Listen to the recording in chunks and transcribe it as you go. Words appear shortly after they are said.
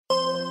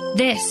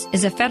This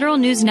is a Federal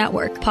News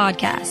Network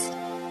podcast.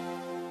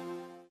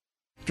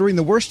 During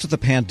the worst of the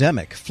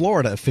pandemic,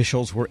 Florida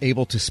officials were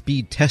able to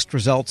speed test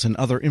results and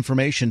other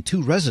information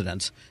to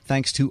residents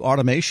thanks to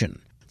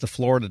automation. The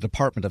Florida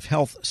Department of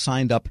Health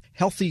signed up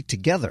Healthy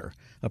Together,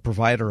 a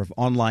provider of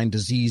online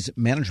disease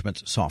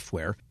management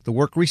software. The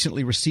work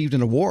recently received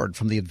an award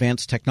from the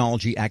Advanced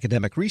Technology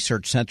Academic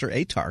Research Center,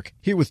 ATARC.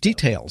 Here with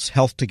details,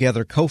 Health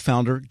Together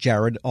co-founder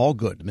Jared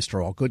Allgood. Mr.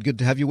 Allgood, good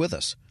to have you with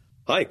us.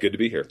 Hi, good to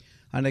be here.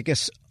 And I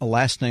guess a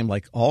last name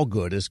like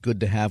Allgood is good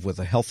to have with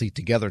a Healthy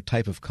Together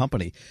type of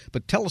company.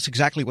 But tell us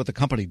exactly what the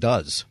company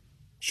does.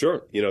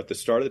 Sure. At the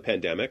start of the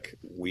pandemic,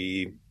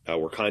 we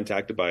were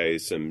contacted by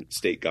some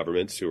state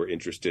governments who were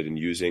interested in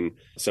using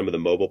some of the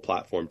mobile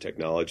platform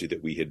technology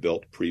that we had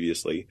built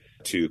previously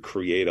to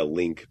create a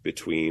link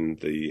between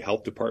the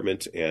health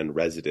department and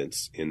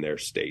residents in their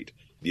state.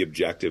 The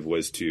objective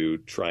was to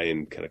try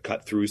and kind of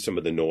cut through some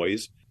of the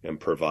noise and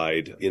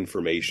provide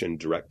information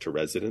direct to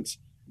residents.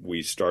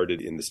 We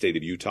started in the state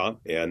of Utah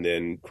and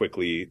then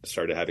quickly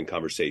started having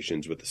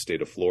conversations with the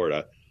state of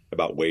Florida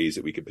about ways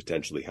that we could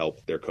potentially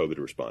help their COVID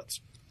response.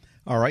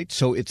 All right.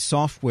 So it's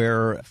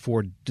software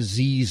for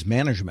disease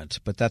management,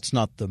 but that's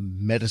not the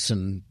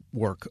medicine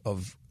work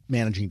of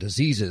managing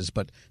diseases,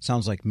 but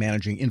sounds like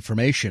managing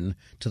information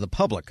to the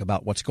public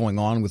about what's going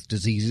on with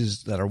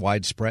diseases that are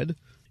widespread.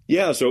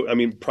 Yeah. So,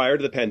 prior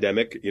to the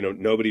pandemic,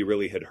 nobody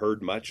really had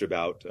heard much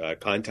about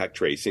contact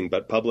tracing,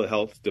 but public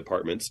health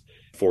departments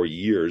for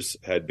years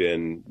had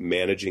been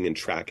managing and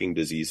tracking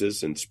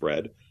diseases and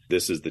spread.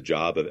 This is the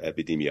job of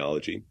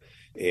epidemiology.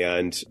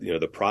 And,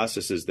 the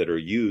processes that are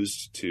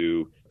used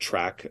to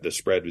track the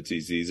spread of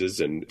diseases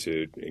and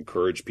to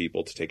encourage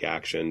people to take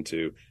action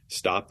to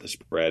stop the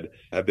spread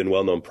have been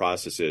well-known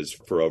processes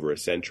for over a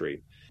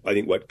century. I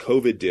think what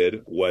COVID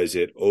did was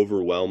it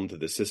overwhelmed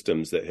the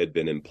systems that had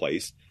been in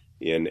place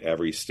in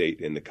every state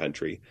in the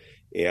country.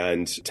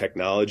 And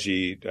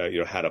technology,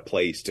 had a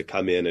place to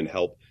come in and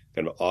help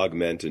kind of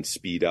augment and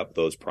speed up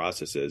those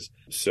processes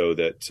so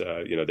that,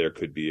 there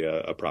could be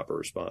a proper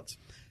response.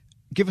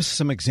 Give us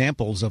some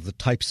examples of the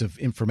types of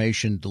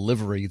information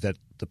delivery that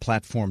the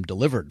platform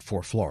delivered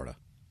for Florida.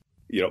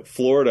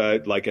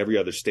 Florida, like every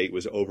other state,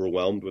 was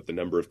overwhelmed with the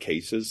number of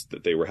cases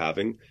that they were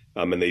having.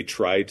 And they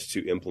tried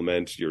to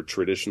implement your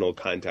traditional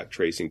contact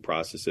tracing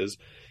processes.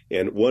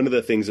 And one of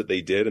the things that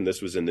they did, and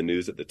this was in the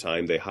news at the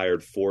time, they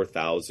hired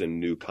 4,000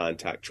 new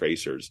contact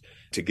tracers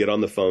to get on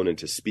the phone and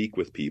to speak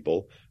with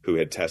people who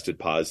had tested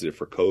positive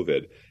for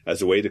COVID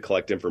as a way to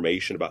collect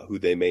information about who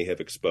they may have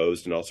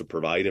exposed and also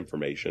provide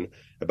information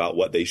about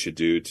what they should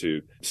do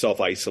to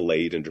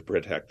self-isolate and to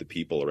protect the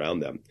people around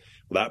them.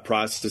 Well, that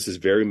process is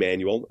very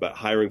manual, but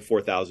hiring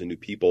 4,000 new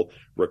people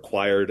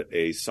required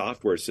a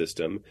software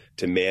system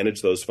to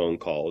manage those phone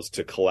calls,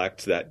 to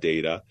collect that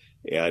data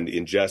and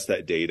ingest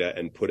that data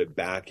and put it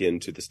back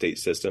into the state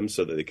system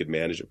so that they could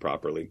manage it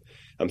properly.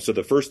 So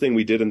the first thing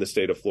we did in the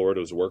state of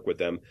Florida was work with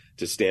them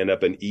to stand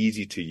up an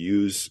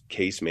easy-to-use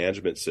case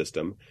management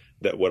system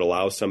that would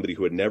allow somebody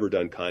who had never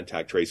done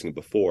contact tracing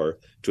before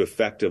to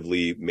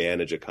effectively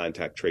manage a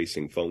contact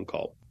tracing phone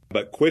call.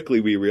 But quickly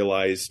we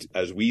realized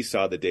as we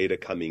saw the data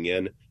coming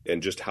in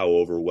and just how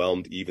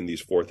overwhelmed even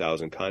these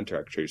 4,000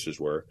 contact tracers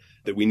were,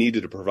 that we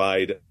needed to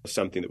provide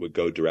something that would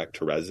go direct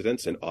to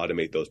residents and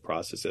automate those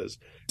processes.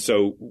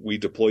 So we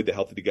deployed the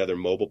Healthy Together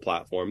mobile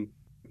platform.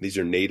 These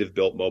are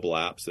native-built mobile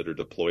apps that are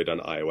deployed on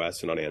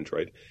iOS and on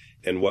Android.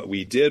 And what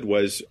we did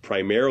was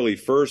primarily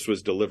first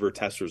was deliver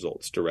test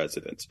results to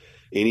residents.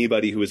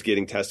 Anybody who was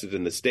getting tested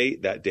in the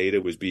state, that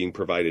data was being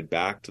provided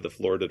back to the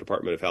Florida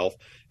Department of Health.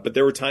 But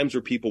there were times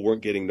where people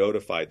weren't getting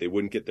notified. They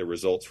wouldn't get their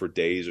results for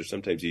days or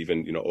sometimes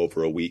even,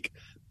 over a week.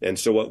 And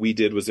so what we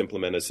did was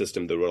implement a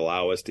system that would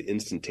allow us to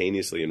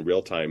instantaneously in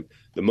real time,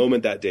 the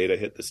moment that data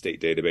hit the state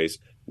database,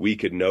 we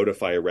could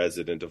notify a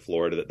resident of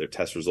Florida that their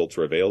test results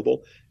were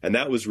available. And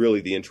that was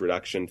really the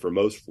introduction for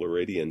most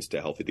Floridians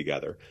to Healthy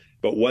Together.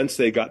 But once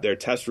they got their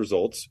test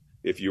results,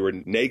 if you were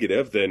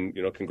negative, then,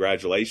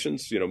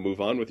 congratulations,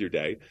 move on with your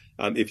day.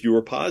 If you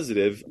were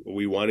positive,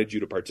 we wanted you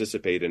to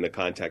participate in a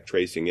contact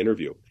tracing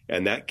interview.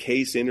 And that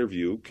case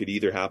interview could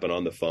either happen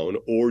on the phone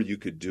or you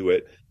could do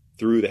it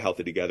through the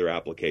Healthy Together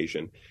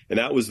application. And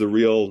that was the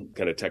real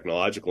kind of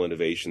technological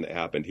innovation that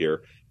happened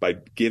here. By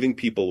giving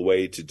people a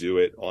way to do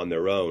it on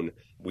their own,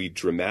 we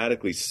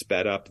dramatically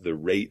sped up the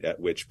rate at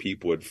which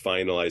people would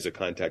finalize a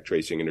contact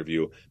tracing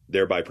interview,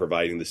 thereby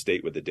providing the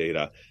state with the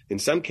data. In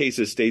some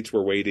cases, states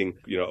were waiting,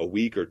 a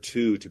week or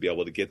two to be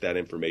able to get that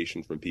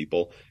information from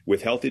people.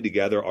 With Healthy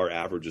Together, our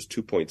average is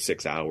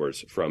 2.6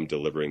 hours from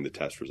delivering the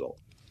test result.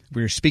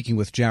 We're speaking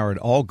with Jared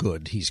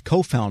Allgood. He's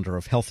co-founder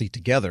of Healthy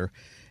Together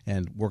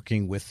and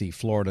working with the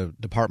Florida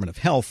Department of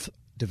Health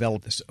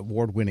developed this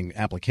award-winning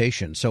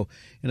application. So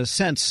in a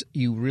sense,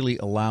 you really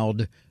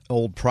allowed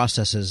old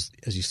processes,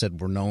 as you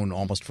said, were known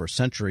almost for a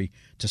century,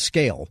 to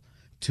scale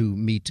to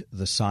meet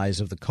the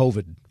size of the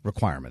COVID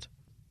requirement.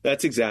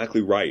 That's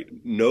exactly right.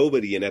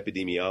 Nobody in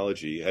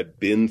epidemiology had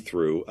been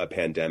through a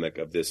pandemic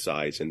of this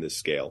size and this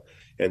scale.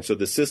 And so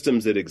the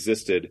systems that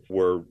existed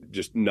were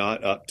just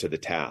not up to the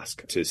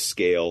task to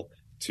scale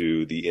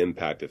to the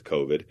impact of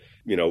COVID.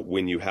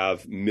 When you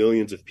have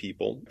millions of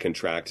people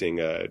contracting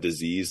a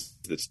disease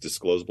that's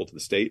disclosable to the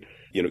state,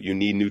 you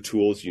need new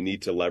tools. You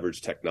need to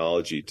leverage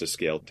technology to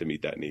scale to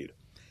meet that need.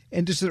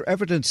 And is there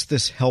evidence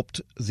this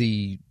helped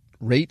the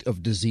rate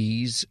of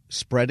disease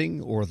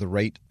spreading or the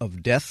rate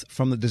of death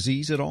from the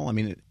disease at all? I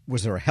mean,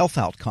 was there a health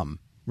outcome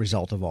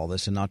result of all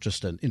this and not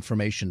just an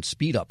information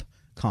speed-up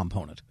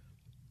component?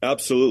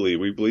 Absolutely.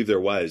 We believe there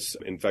was.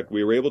 In fact,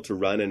 we were able to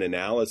run an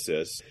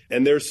analysis,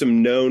 and there's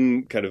some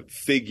known kind of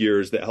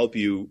figures that help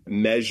you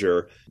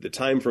measure the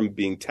time from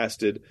being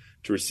tested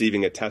to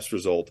receiving a test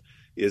result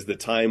is the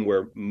time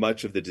where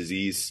much of the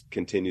disease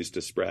continues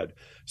to spread.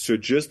 So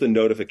just the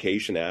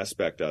notification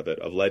aspect of it,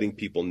 of letting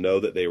people know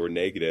that they were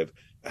negative,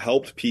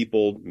 helped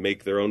people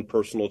make their own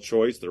personal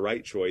choice, the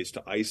right choice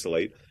to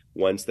isolate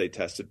once they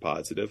tested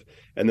positive.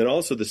 And then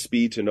also the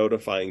speed to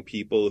notifying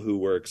people who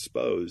were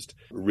exposed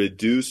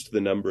reduced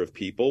the number of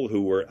people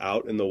who were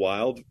out in the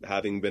wild,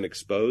 having been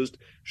exposed,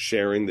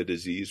 sharing the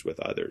disease with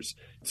others.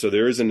 So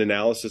there is an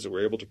analysis that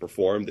we're able to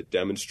perform that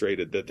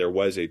demonstrated that there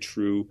was a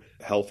true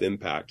health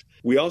impact.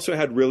 We also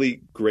had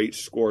really great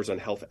scores on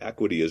health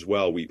equity as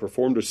well. We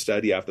performed a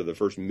study after the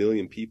first 1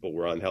 million people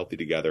were on Healthy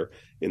Together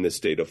in the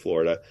state of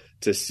Florida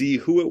to see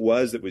who it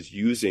was that was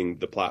using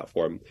the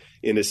platform.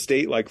 In a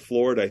state like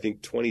Florida, I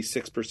think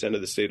 26%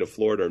 of the state of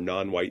Florida are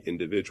non-white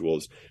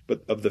individuals.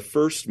 But of the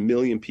first 1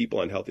 million people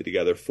on Healthy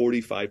Together,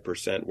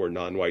 45% were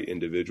non-white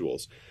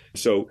individuals.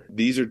 So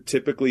these are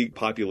typically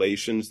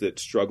populations that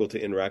struggle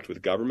to interact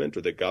with government,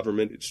 or the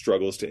government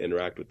struggles to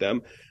interact with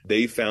them.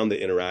 They found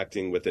that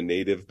interacting with a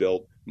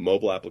native-built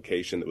mobile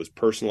application that was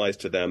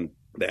personalized to them,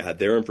 that had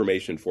their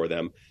information for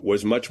them,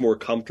 was much more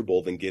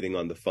comfortable than getting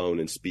on the phone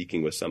and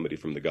speaking with somebody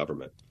from the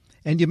government.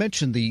 And you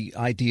mentioned the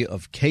idea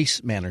of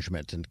case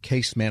management, and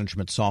case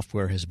management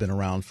software has been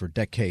around for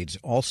decades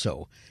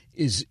also.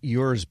 Is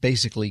yours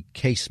basically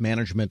case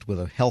management with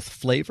a health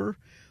flavor,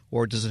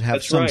 or does it have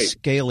That's some right.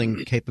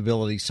 scaling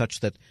capability such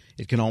that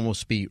it can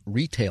almost be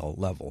retail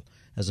level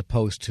as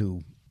opposed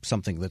to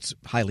something that's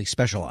highly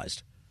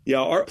specialized?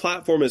 Yeah, our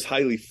platform is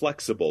highly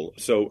flexible.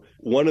 So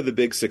one of the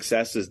big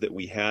successes that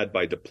we had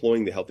by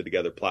deploying the Healthy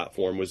Together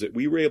platform was that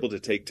we were able to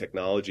take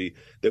technology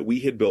that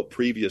we had built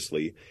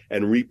previously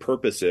and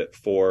repurpose it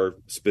for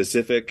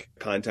specific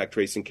contact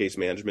tracing case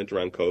management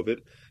around COVID.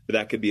 But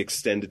that could be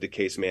extended to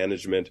case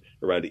management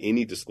around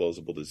any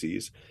disclosable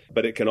disease.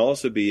 But it can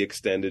also be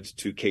extended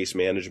to case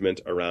management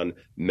around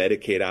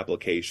Medicaid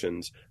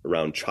applications,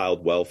 around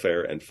child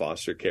welfare and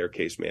foster care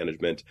case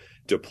management,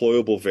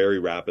 deployable very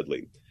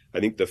rapidly. I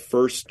think the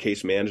first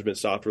case management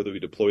software that we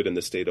deployed in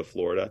the state of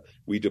Florida,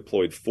 we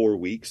deployed 4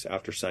 weeks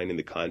after signing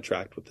the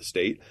contract with the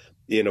state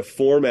in a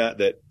format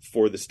that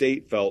for the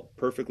state felt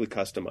perfectly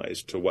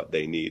customized to what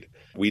they need.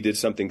 We did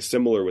something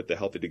similar with the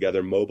Healthy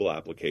Together mobile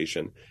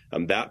application.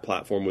 That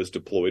platform was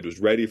deployed, was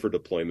ready for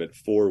deployment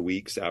 4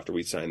 weeks after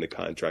we signed the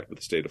contract with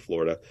the state of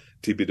Florida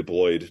to be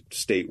deployed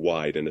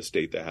statewide in a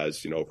state that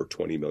has, over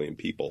 20 million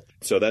people.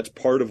 So that's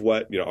part of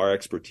what, our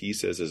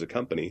expertise is as a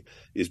company,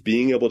 is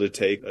being able to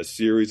take a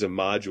series of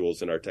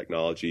modules in our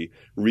technology,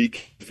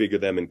 reconfigure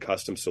them in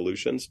custom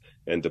solutions,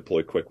 and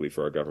deploy quickly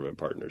for our government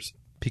partners.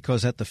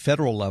 Because at the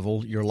federal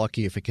level, you're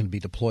lucky if it can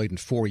be deployed in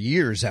 4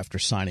 years after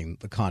signing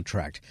the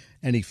contract.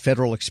 Any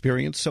federal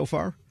experience so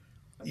far?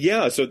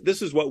 Yeah, so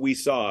this is what we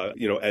saw.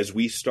 As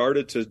we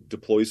started to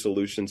deploy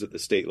solutions at the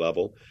state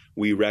level,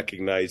 we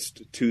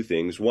recognized two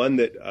things. One,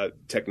 that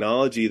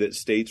technology that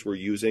states were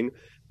using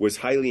was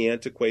highly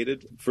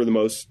antiquated for the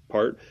most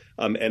part.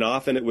 And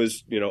often it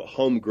was,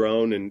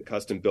 homegrown and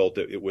custom built.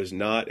 It was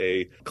not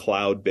a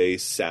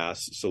cloud-based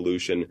SaaS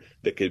solution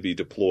that could be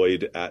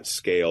deployed at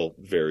scale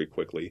very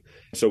quickly.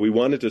 So we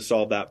wanted to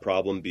solve that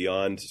problem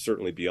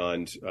certainly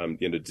beyond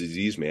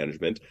disease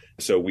management.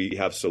 So we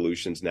have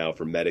solutions now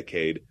for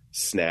Medicaid,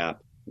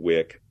 SNAP,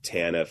 WIC,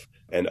 TANF,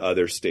 and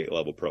other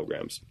state-level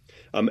programs.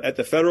 At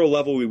the federal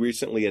level, we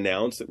recently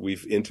announced that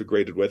we've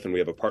integrated with and we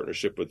have a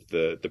partnership with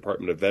the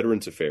Department of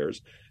Veterans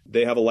Affairs.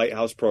 They have a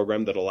Lighthouse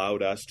program that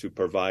allowed us to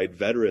provide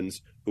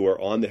veterans who are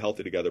on the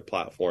Healthy Together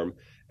platform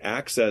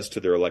access to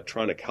their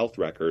electronic health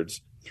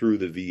records through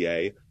the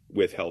VA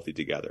with Healthy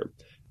Together.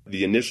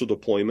 The initial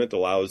deployment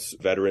allows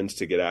veterans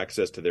to get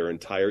access to their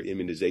entire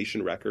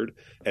immunization record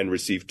and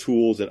receive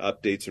tools and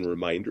updates and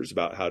reminders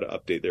about how to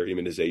update their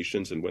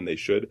immunizations and when they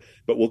should.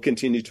 But we'll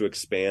continue to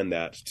expand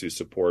that to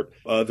support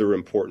other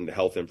important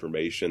health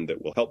information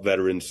that will help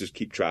veterans just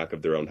keep track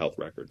of their own health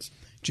records.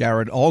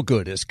 Jared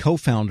Allgood is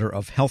co-founder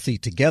of Healthy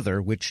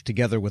Together, which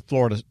together with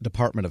Florida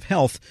Department of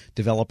Health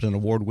developed an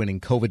award-winning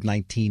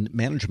COVID-19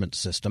 management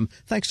system.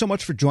 Thanks so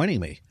much for joining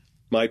me.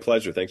 My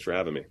pleasure. Thanks for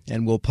having me.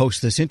 And we'll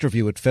post this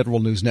interview at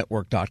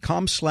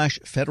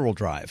federalnewsnetwork.com/Federal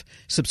Drive.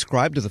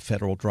 Subscribe to the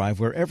Federal Drive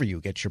wherever you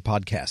get your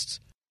podcasts.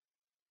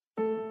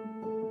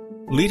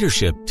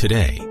 Leadership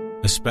today,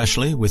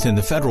 especially within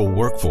the federal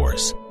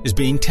workforce, is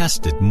being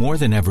tested more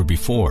than ever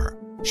before.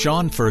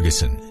 Sean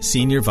Ferguson,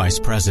 Senior Vice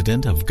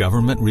President of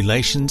Government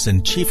Relations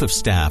and Chief of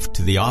Staff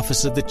to the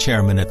Office of the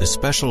Chairman at the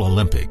Special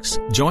Olympics,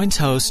 joins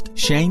host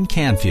Shane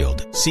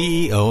Canfield,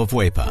 CEO of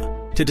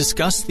WEPA, to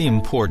discuss the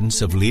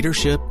importance of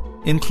leadership,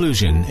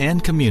 inclusion,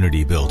 and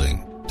community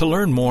building. To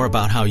learn more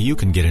about how you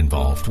can get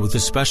involved with the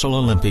Special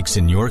Olympics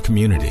in your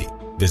community,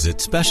 visit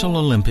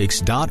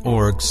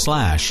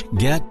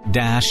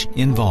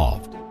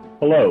specialolympics.org/get-involved.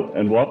 Hello,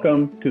 and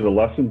welcome to the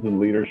Lessons in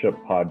Leadership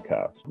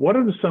podcast. What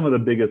are some of the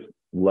biggest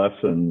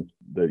lessons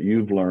that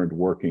you've learned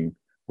working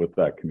with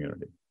that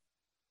community?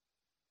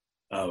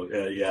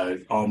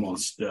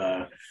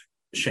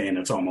 Shane,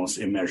 it's almost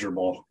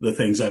immeasurable, the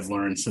things I've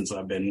learned since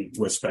I've been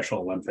with Special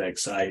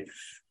Olympics.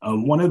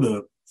 One of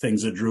the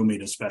things that drew me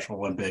to Special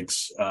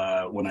Olympics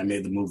when I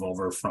made the move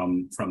over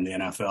from the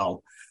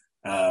NFL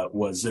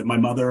was that my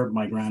mother,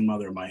 my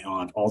grandmother, my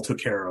aunt all took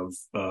care of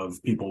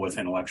people with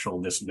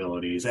intellectual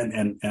disabilities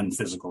and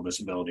physical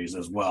disabilities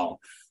as well.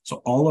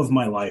 So all of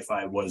my life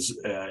I was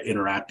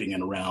interacting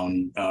and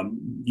around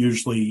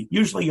usually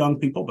young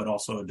people, but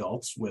also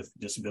adults with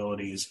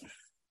disabilities.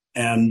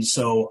 And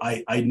so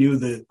I knew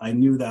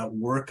that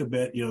work a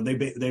bit. You know,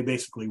 they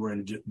basically were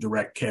in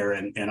direct care,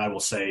 and I will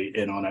say,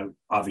 I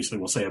obviously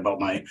will say about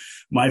my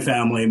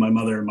family, my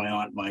mother, my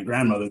aunt, my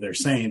grandmother, they're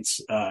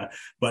saints. But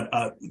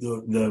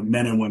the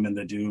men and women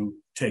that do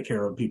take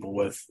care of people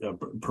with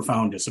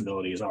profound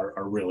disabilities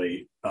are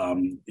really,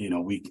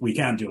 we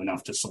can't do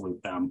enough to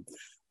salute them.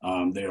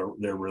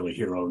 They're really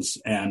heroes.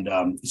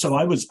 And so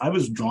I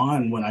was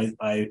drawn when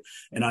I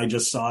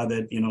just saw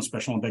that,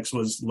 Special Olympics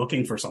was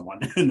looking for someone.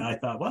 And I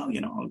thought, well,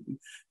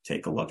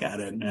 take a look at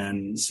it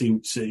and see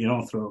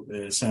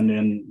send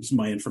in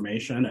my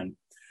information. And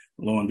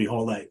lo and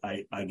behold,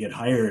 I get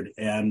hired.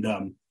 And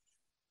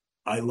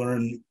I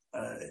learn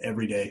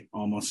every day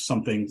almost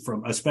something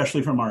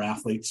especially from our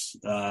athletes.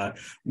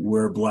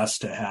 We're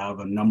blessed to have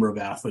a number of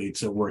athletes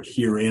that work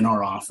here in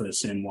our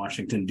office in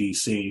Washington,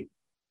 D.C.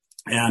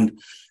 And,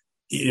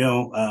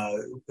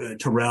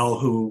 Terrell,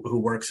 who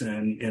works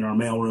in our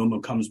mailroom,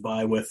 who comes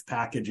by with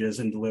packages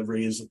and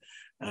deliveries.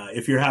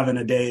 If you're having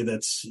a day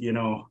that's,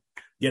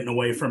 getting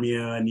away from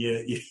you and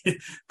you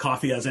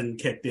coffee hasn't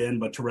kicked in,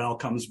 but Terrell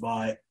comes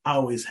by,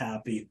 always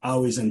happy,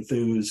 always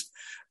enthused,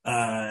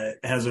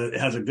 has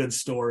a good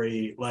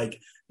story.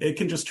 Like, it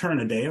can just turn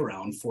a day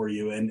around for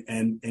you.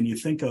 And you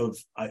think of,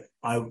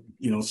 so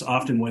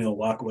often when he'll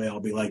walk away, I'll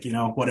be like,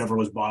 whatever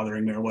was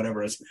bothering me or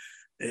whatever is,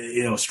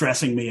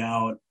 stressing me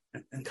out.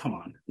 And come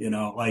on,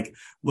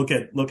 look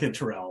at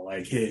Terrell.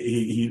 Like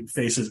he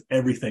faces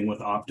everything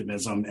with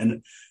optimism.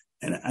 And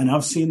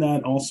I've seen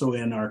that also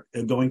in our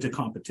going to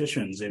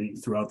competitions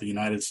throughout the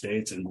United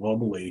States and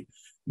globally.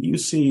 You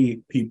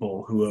see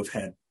people who have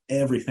had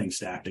everything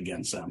stacked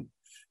against them.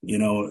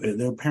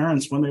 Their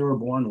parents, when they were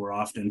born, were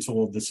often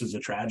told this is a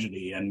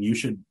tragedy and you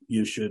should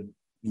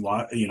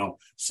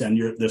send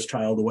this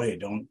child away.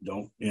 Don't,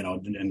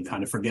 and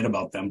kind of forget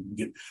about them,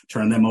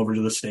 turn them over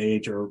to the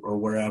stage or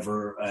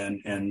wherever.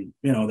 And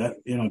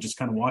just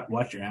kind of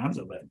wash your hands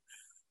of it.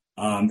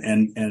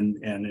 And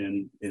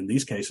in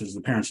these cases,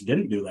 the parents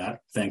didn't do that,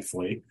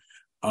 thankfully.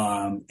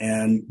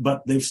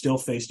 But they've still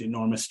faced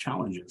enormous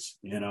challenges,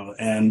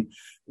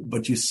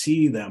 but you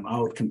see them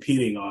out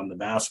competing on the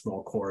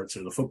basketball courts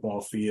or the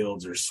football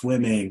fields or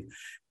swimming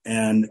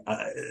and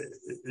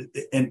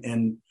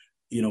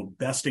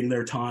besting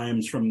their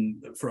times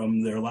from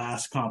their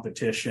last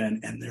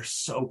competition. And they're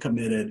so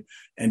committed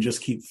and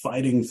just keep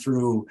fighting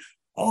through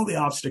all the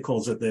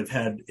obstacles that they've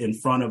had in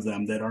front of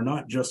them that are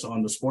not just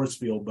on the sports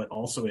field, but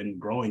also in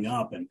growing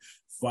up and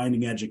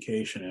finding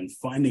education and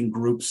finding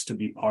groups to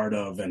be part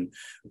of and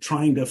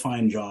trying to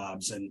find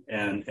jobs.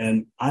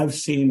 And I've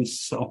seen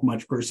so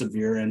much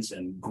perseverance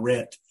and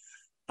grit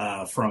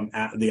from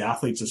the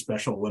athletes of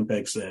Special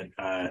Olympics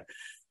that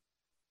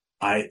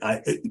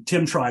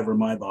Tim Shriver,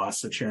 my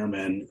boss, the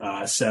chairman,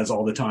 says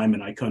all the time,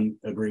 and I couldn't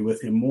agree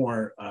with him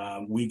more,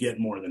 we get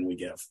more than we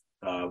give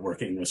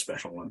working with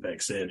Special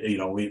Olympics.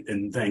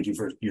 And thank you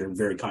for your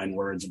very kind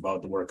words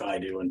about the work I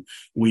do and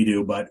we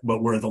do, but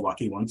we're the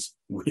lucky ones.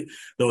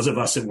 Those of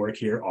us that work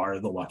here are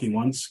the lucky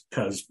ones,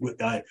 because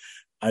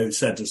I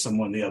said to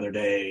someone the other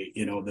day,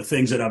 the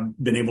things that I've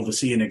been able to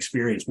see and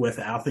experience with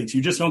athletes,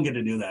 you just don't get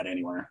to do that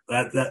anywhere.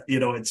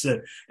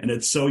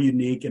 It's so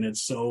unique and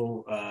it's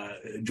so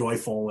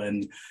joyful.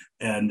 And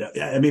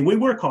I mean, we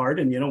work hard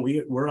and,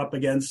 we're up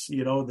against,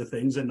 the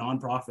things that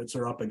nonprofits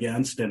are up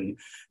against and,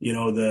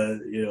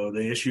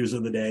 the issues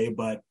of the day.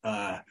 But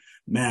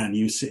man,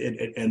 you see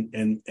it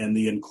and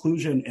the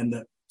inclusion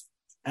and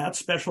at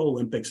Special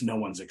Olympics, no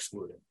one's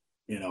excluded.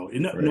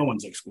 No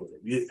one's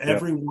excluded.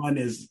 Everyone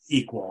is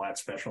equal at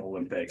Special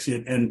Olympics.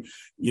 In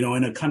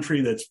a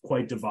country that's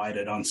quite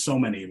divided on so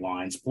many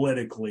lines,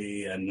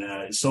 politically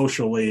and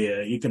socially,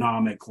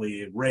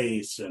 economically,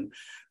 race and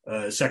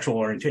sexual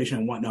orientation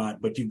and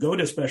whatnot. But you go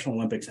to Special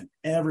Olympics and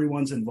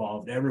everyone's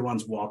involved,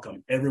 everyone's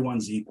welcome,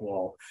 everyone's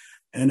equal.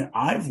 And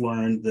I've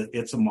learned that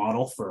it's a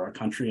model for our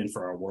country and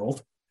for our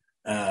world.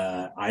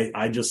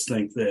 I just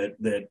think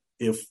that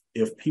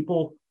if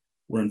people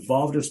were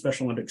involved in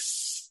Special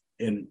Olympics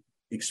and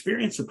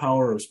experience the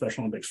power of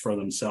Special Olympics for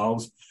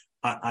themselves,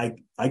 I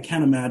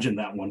can't imagine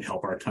that wouldn't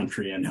help our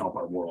country and help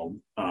our world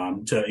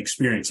to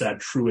experience that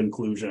true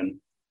inclusion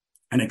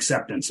and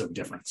acceptance of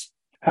difference.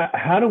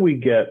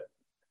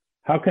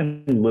 How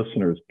can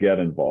listeners get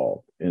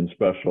involved in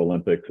Special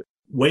Olympics?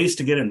 Ways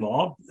to get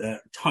involved,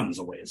 tons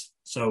of ways.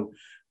 So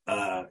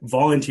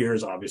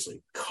volunteers,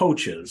 obviously,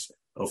 coaches,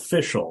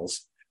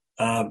 officials.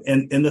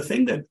 And the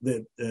thing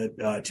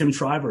that Tim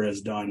Shriver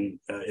has done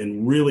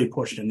and really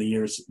pushed in the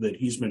years that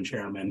he's been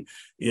chairman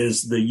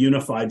is the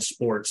unified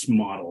sports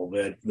model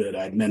that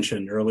I'd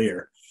mentioned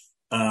earlier,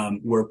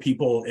 where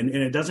people, and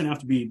it doesn't have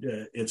to be,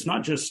 it's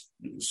not just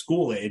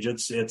school age.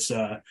 It's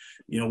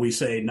we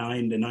say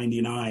 9 to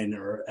 99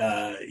 or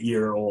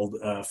year old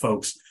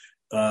folks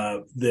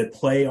that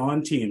play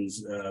on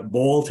teams,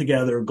 bowl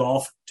together,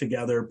 golf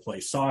together,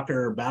 play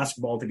soccer,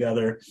 basketball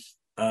together.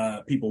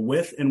 People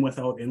with and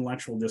without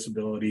intellectual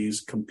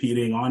disabilities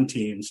competing on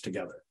teams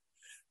together.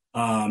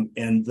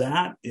 And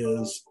that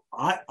is,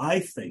 I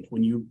think,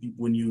 when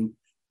you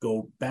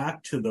go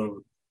back to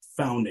the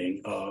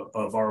founding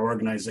of our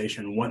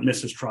organization, what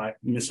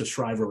Mrs.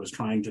 Shriver was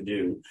trying to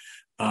do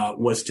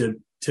was to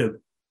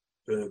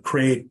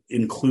create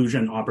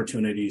inclusion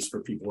opportunities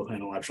for people with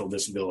intellectual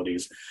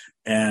disabilities.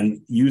 And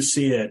you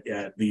see it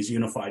at these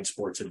unified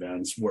sports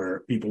events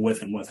where people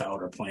with and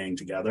without are playing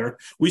together.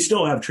 We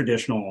still have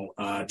traditional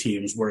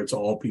teams where it's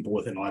all people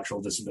with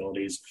intellectual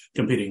disabilities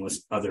competing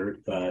with other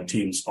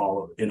teams,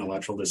 all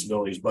intellectual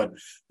disabilities. But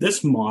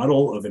this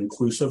model of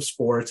inclusive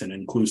sports and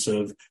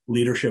inclusive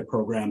leadership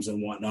programs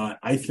and whatnot,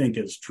 I think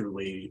is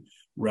truly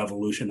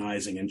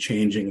revolutionizing and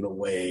changing the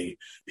way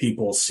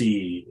people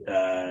see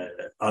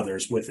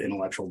others with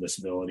intellectual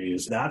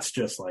disabilities. That's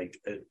just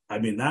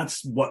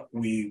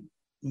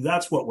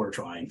that's what we're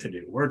trying to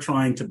do. We're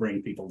trying to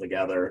bring people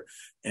together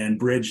and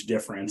bridge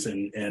difference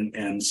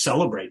and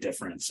celebrate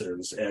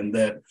differences, and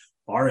that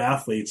our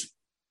athletes,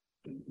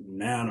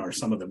 man, are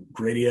some of the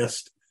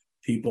grittiest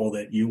people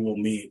that you will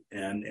meet,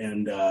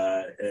 and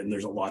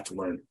there's a lot to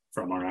learn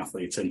from our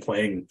athletes, and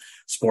playing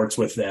sports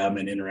with them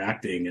and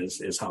interacting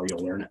is how you'll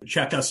learn it.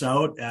 Check us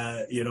out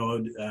at,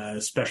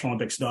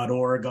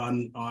 specialolympics.org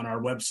on our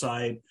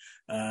website.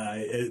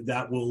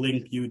 That will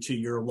link you to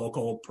your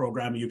local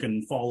program. You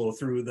can follow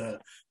through the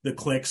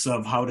clicks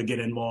of how to get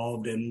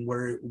involved and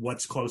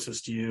what's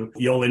closest to you.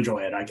 You'll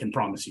enjoy it. I can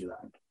promise you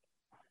that.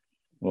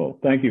 Well,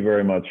 thank you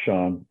very much,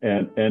 Sean.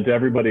 And to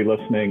everybody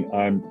listening,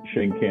 I'm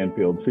Shane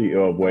Canfield,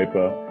 CEO of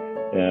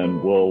WEPA,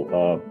 and we'll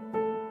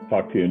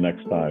talk to you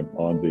next time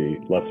on the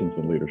Lessons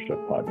in Leadership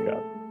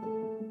podcast.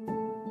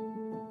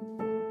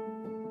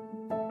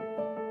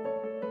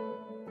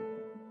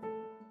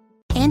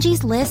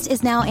 Angie's List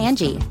is now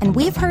Angie, and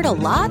we've heard a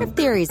lot of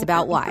theories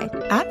about why.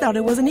 I thought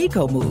it was an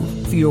eco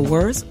move. Fewer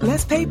words,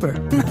 less paper.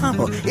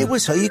 No, it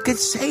was so you could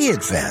say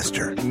it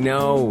faster.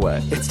 No,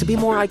 it's to be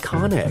more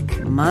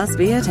iconic. Must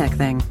be a tech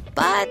thing.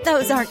 But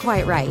those aren't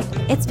quite right.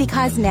 It's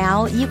because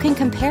now you can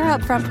compare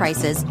upfront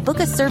prices, book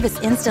a service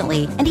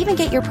instantly, and even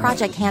get your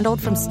project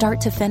handled from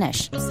start to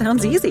finish.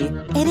 Sounds easy.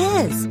 It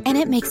is, and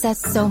it makes us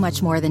so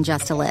much more than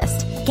just a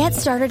list. Get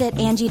started at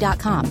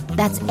Angie.com.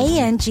 That's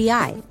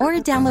ANGI, or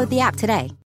download the app today.